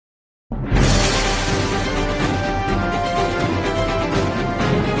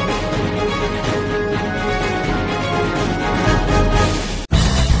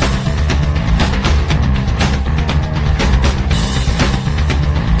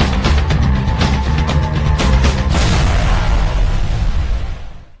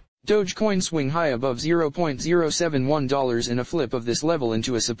Dogecoin swing high above $0.071 and a flip of this level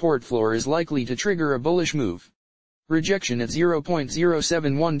into a support floor is likely to trigger a bullish move. Rejection at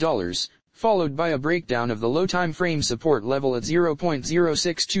 $0.071, followed by a breakdown of the low time frame support level at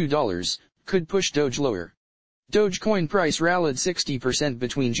 $0.062, could push Doge lower. Dogecoin price rallied 60%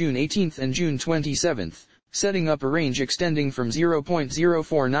 between June 18 and June 27, setting up a range extending from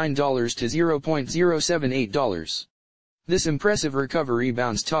 $0.049 to $0.078. This impressive recovery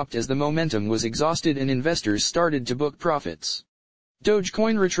bounce topped as the momentum was exhausted and investors started to book profits.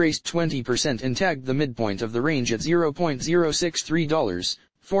 Dogecoin retraced 20% and tagged the midpoint of the range at $0.063,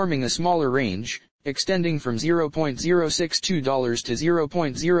 forming a smaller range, extending from $0.062 to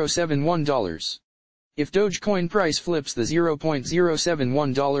 $0.071. If Dogecoin price flips the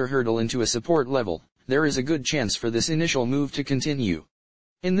 $0.071 hurdle into a support level, there is a good chance for this initial move to continue.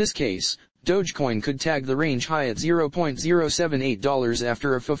 In this case, Dogecoin could tag the range high at $0.078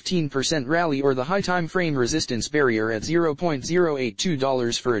 after a 15% rally or the high time frame resistance barrier at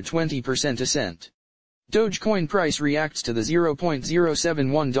 $0.082 for a 20% ascent. Dogecoin price reacts to the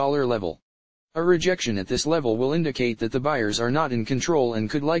 $0.071 level. A rejection at this level will indicate that the buyers are not in control and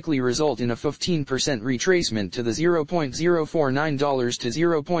could likely result in a 15% retracement to the $0.049 to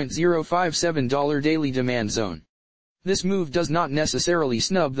 $0.057 daily demand zone. This move does not necessarily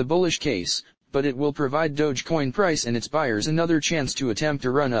snub the bullish case, but it will provide Dogecoin price and its buyers another chance to attempt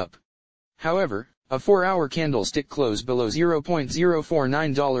a run up. However, a 4-hour candlestick close below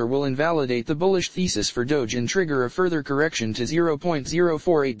 $0.049 will invalidate the bullish thesis for Doge and trigger a further correction to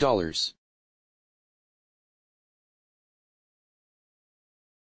 $0.048.